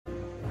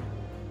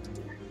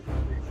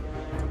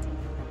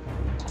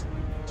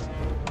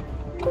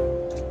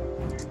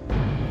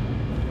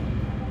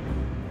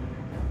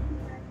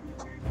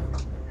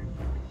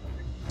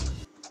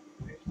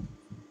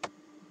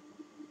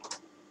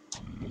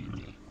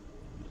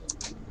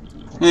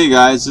Hey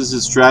guys, this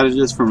is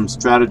Strategyst from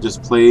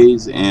Strategyst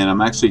Plays, and I'm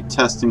actually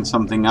testing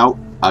something out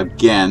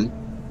again.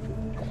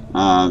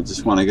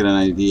 Just want to get an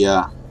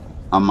idea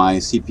on my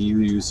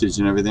CPU usage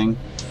and everything.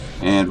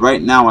 And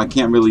right now I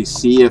can't really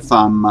see if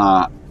I'm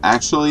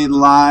actually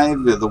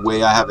live the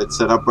way I have it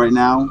set up right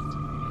now.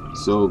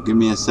 So give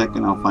me a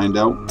second, I'll find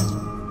out.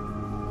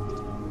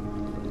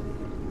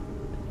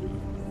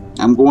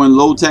 I'm going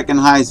low tech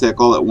and high tech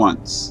all at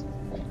once.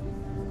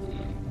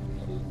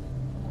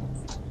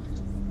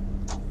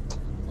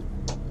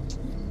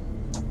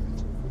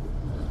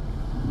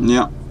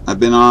 Yep, I've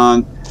been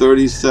on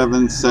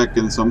 37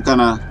 seconds, so I'm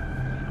kind of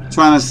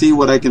trying to see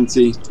what I can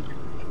see.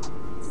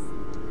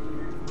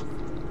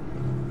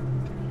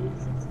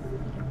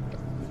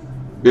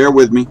 Bear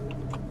with me.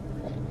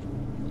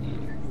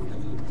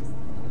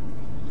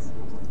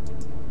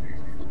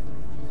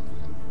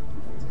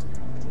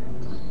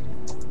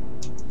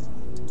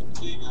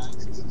 Hey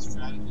guys, this is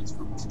Strategyst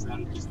from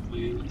Strategyst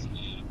Plays,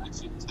 and I'm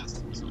actually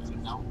testing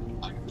something out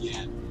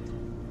again.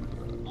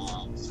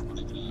 Just want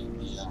to get an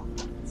idea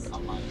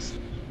on my CPU.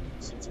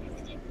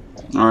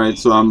 Alright,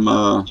 so I'm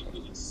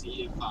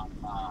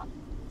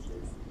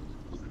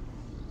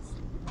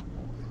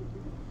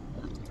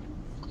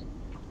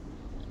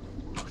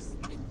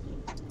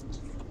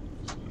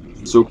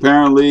so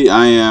apparently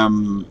I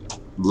am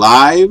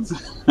live,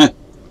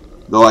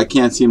 though I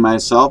can't see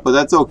myself, but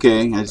that's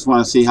okay. I just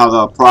want to see how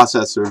the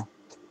processor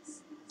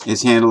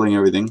is handling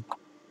everything.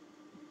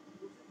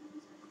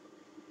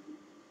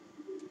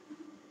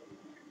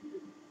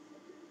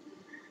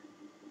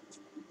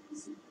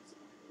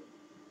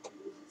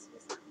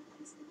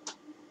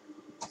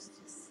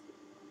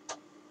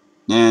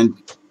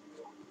 And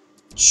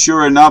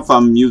sure enough,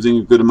 I'm using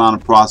a good amount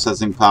of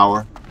processing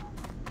power,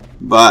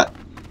 but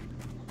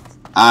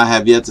I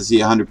have yet to see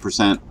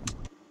 100%.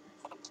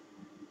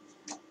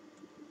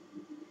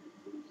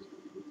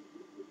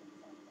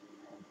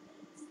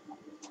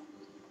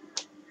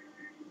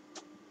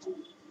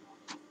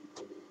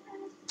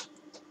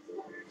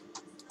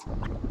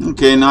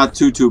 Okay, not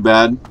too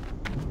bad.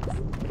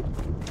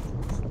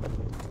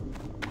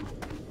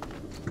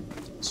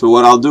 So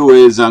what I'll do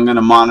is I'm going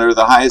to monitor.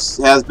 The highest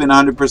has been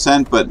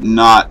 100%, but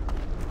not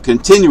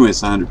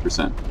continuous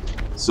 100%.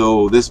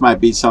 So this might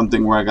be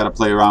something where I got to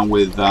play around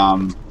with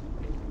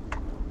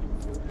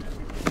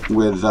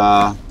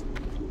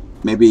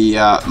maybe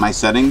my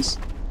settings.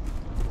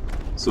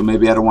 So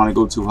maybe I don't want to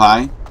go too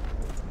high.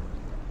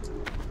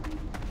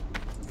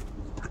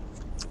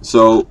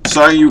 So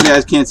sorry you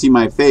guys can't see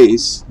my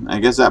face. I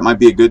guess that might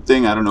be a good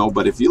thing. I don't know.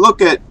 But if you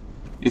look at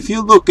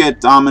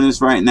Ominus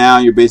right now,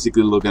 you're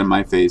basically looking at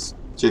my face.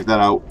 Check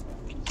that out.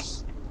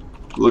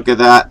 Look at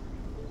that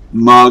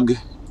mug.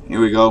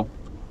 Here we go.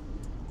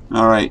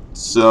 Alright,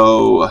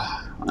 so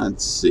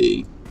let's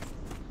see.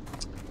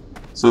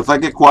 So if I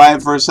get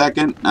quiet for a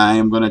second, I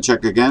am going to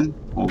check again.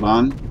 Hold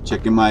on.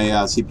 Checking my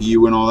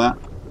CPU and all that.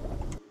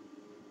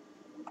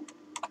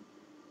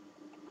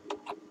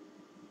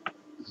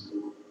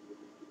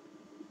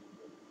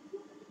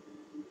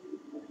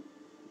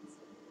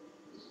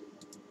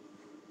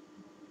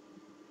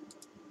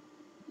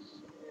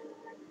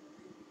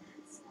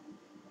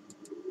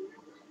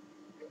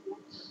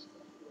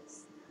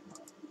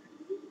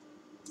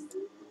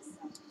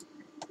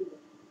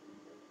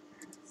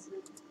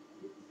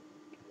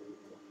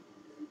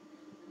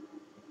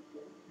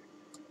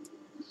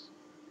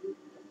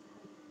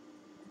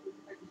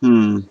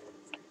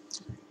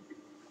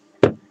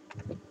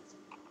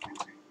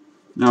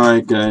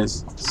 Alright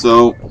guys,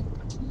 so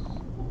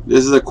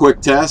this is a quick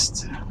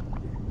test.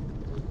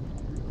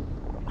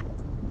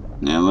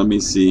 Now let me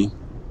see.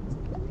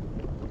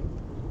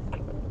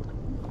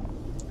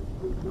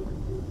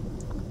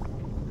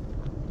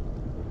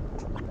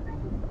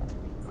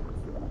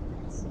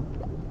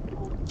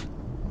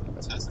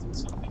 Testing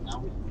something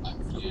out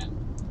again.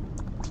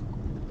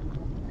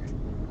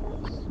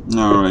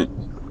 Alright.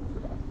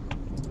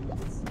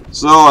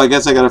 So I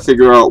guess I gotta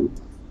figure out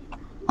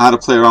how to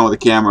play around with the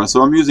camera.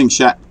 So I'm using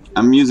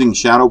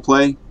shadow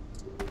play.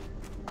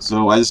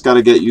 So I just got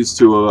to get used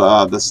to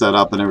the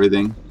setup and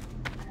everything.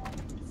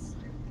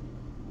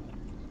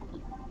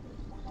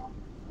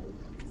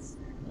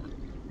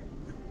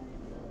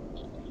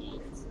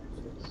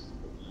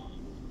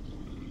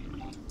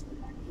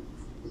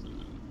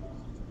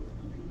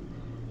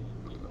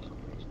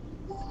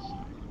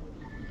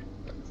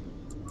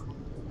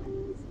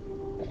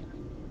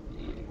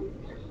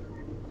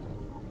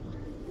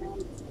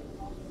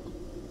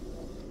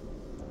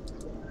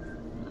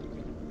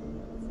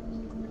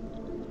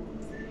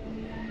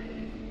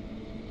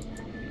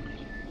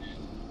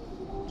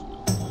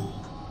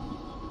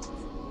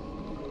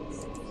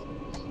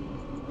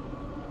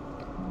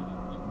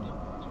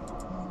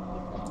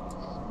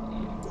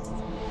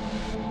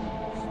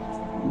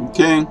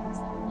 Okay.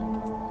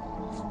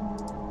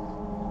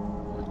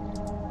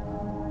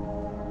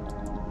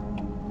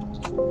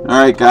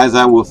 Alright guys,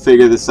 I will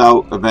figure this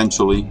out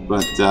eventually,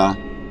 but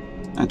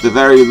at the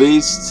very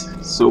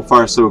least, so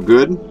far so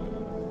good.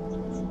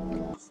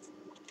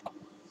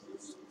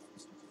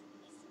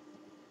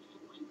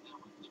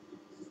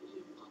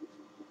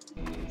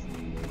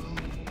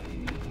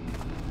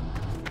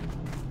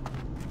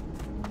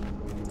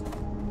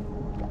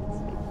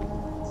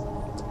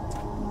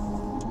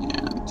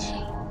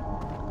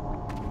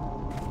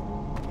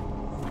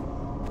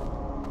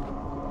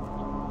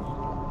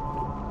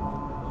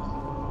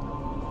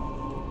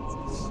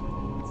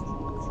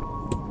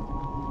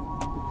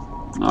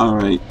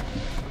 Alright.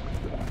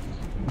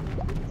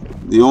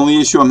 The only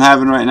issue I'm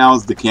having right now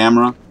is the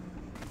camera.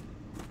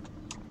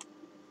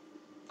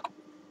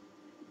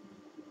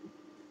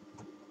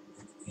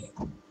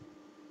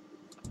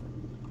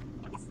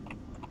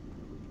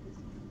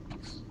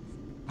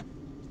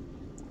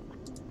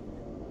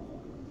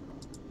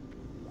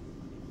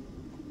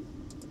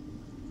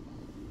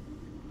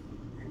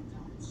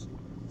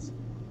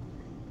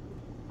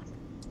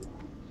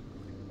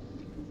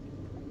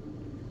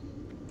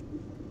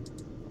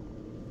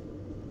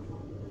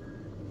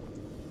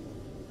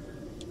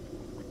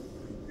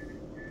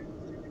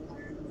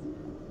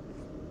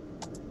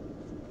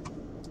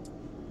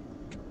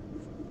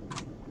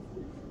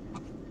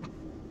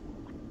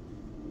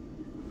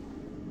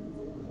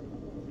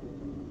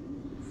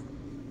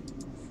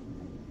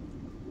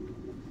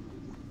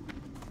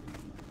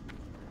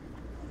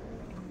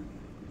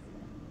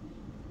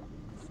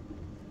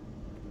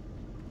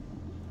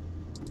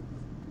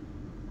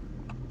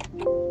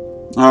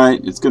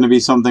 Alright, it's going to be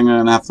something I'm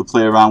going to have to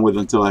play around with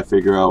until I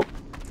figure out.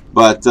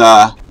 But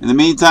in the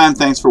meantime,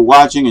 thanks for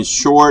watching. It's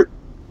short,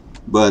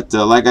 but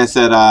like I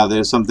said,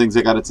 there's some things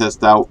I got to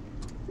test out.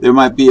 There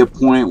might be a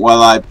point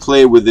while I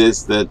play with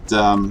this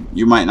that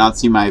you might not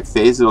see my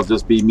face. It'll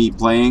just be me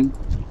playing.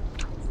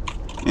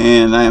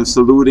 And I am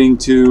saluting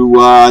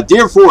to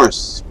Dear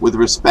Force with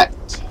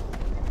respect.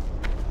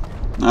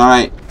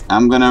 Alright,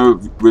 I'm going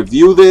to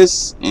review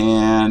this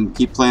and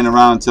keep playing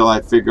around until I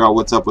figure out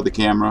what's up with the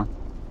camera.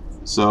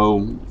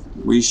 So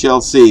we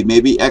shall see.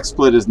 Maybe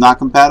XSplit is not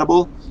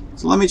compatible.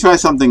 So let me try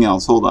something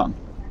else. Hold on.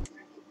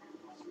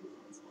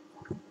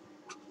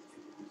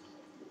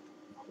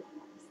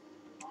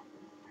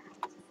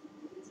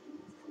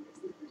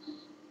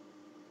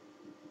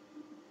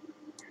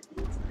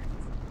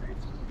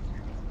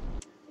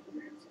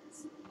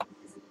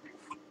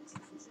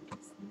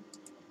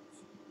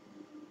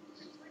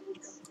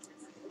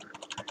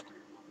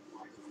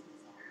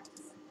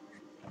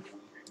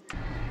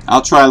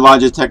 I'll try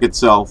Logitech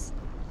itself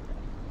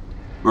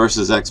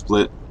versus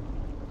XSplit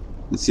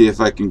and see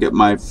if I can get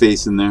my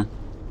face in there.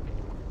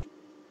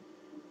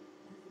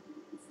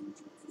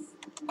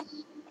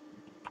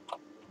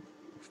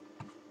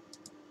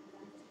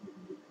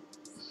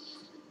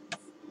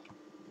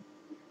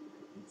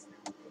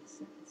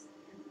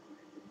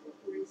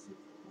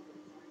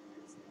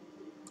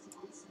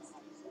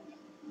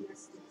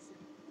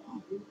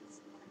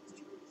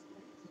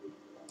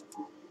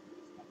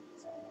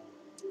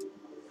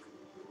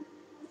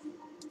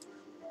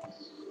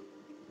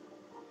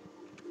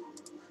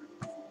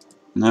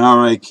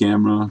 Alright,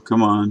 camera,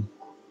 come on.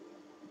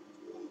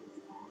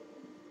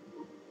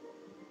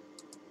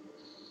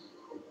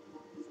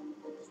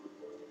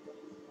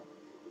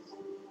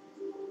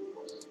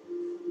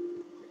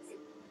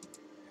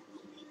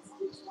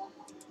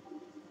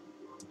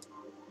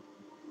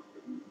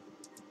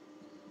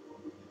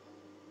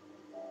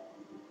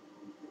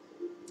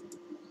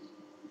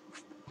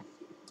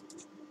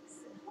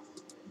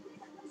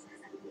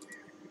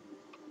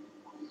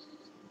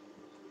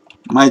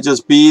 Might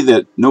just be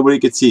that nobody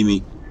could see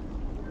me.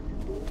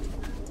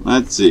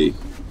 Let's see.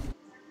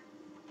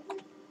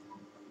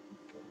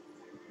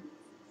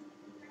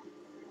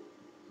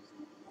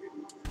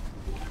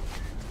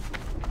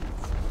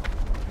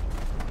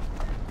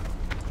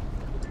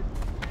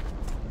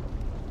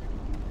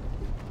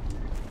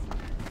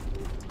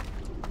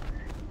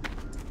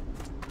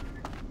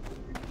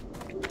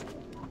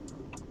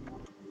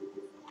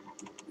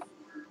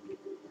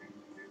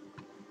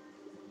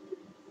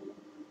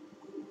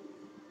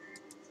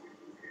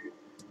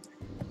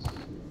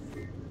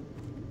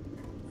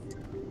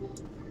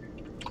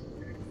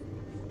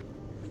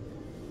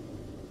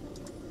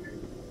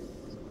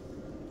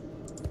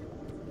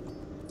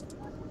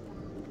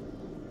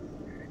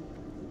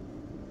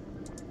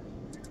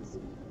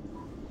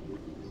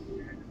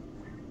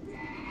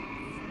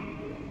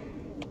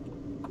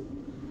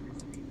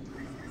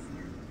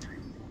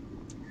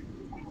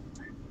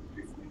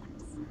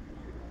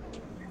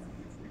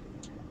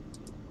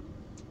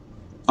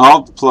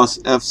 Alt plus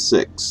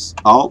F6.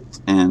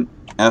 Alt and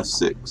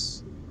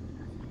F6.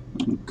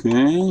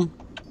 Okay.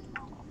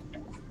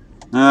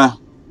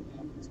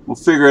 We'll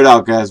figure it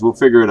out, guys. We'll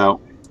figure it out.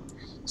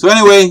 So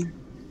anyway,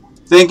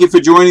 thank you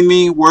for joining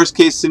me. Worst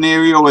case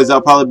scenario is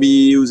I'll probably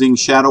be using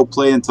Shadow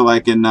Play until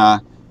I can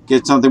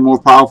get something more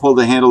powerful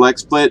to handle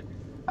XSplit.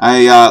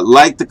 I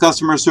like the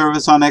customer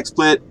service on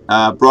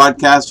XSplit.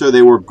 Broadcaster,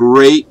 they were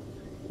great.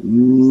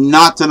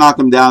 Not to knock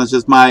them down. It's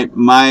just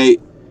my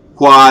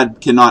quad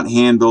cannot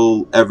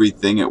handle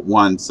everything at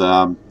once.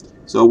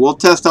 So we'll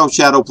test out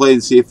Shadow Play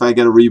and see if I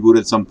get a reboot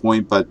at some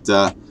point. But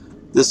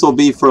this will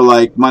be for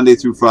like Monday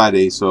through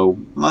Friday. So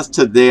unless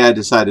today I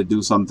decide to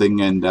do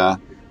something and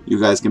you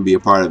guys can be a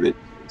part of it.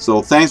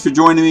 So thanks for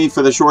joining me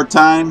for the short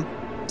time.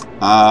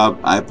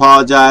 I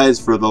apologize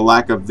for the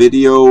lack of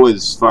video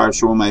as far as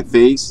showing my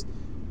face.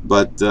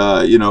 But,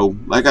 you know,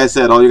 like I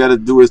said, all you got to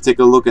do is take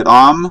a look at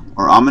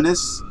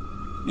Ominus.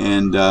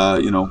 And,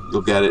 you know,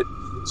 you'll get it.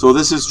 So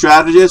this is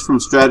Strategyst from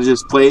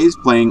Strategyst Plays,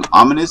 playing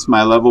Ominus,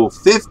 my level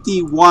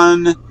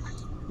 51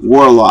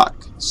 Warlock.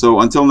 So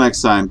until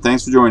next time,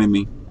 thanks for joining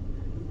me.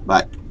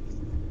 Bye.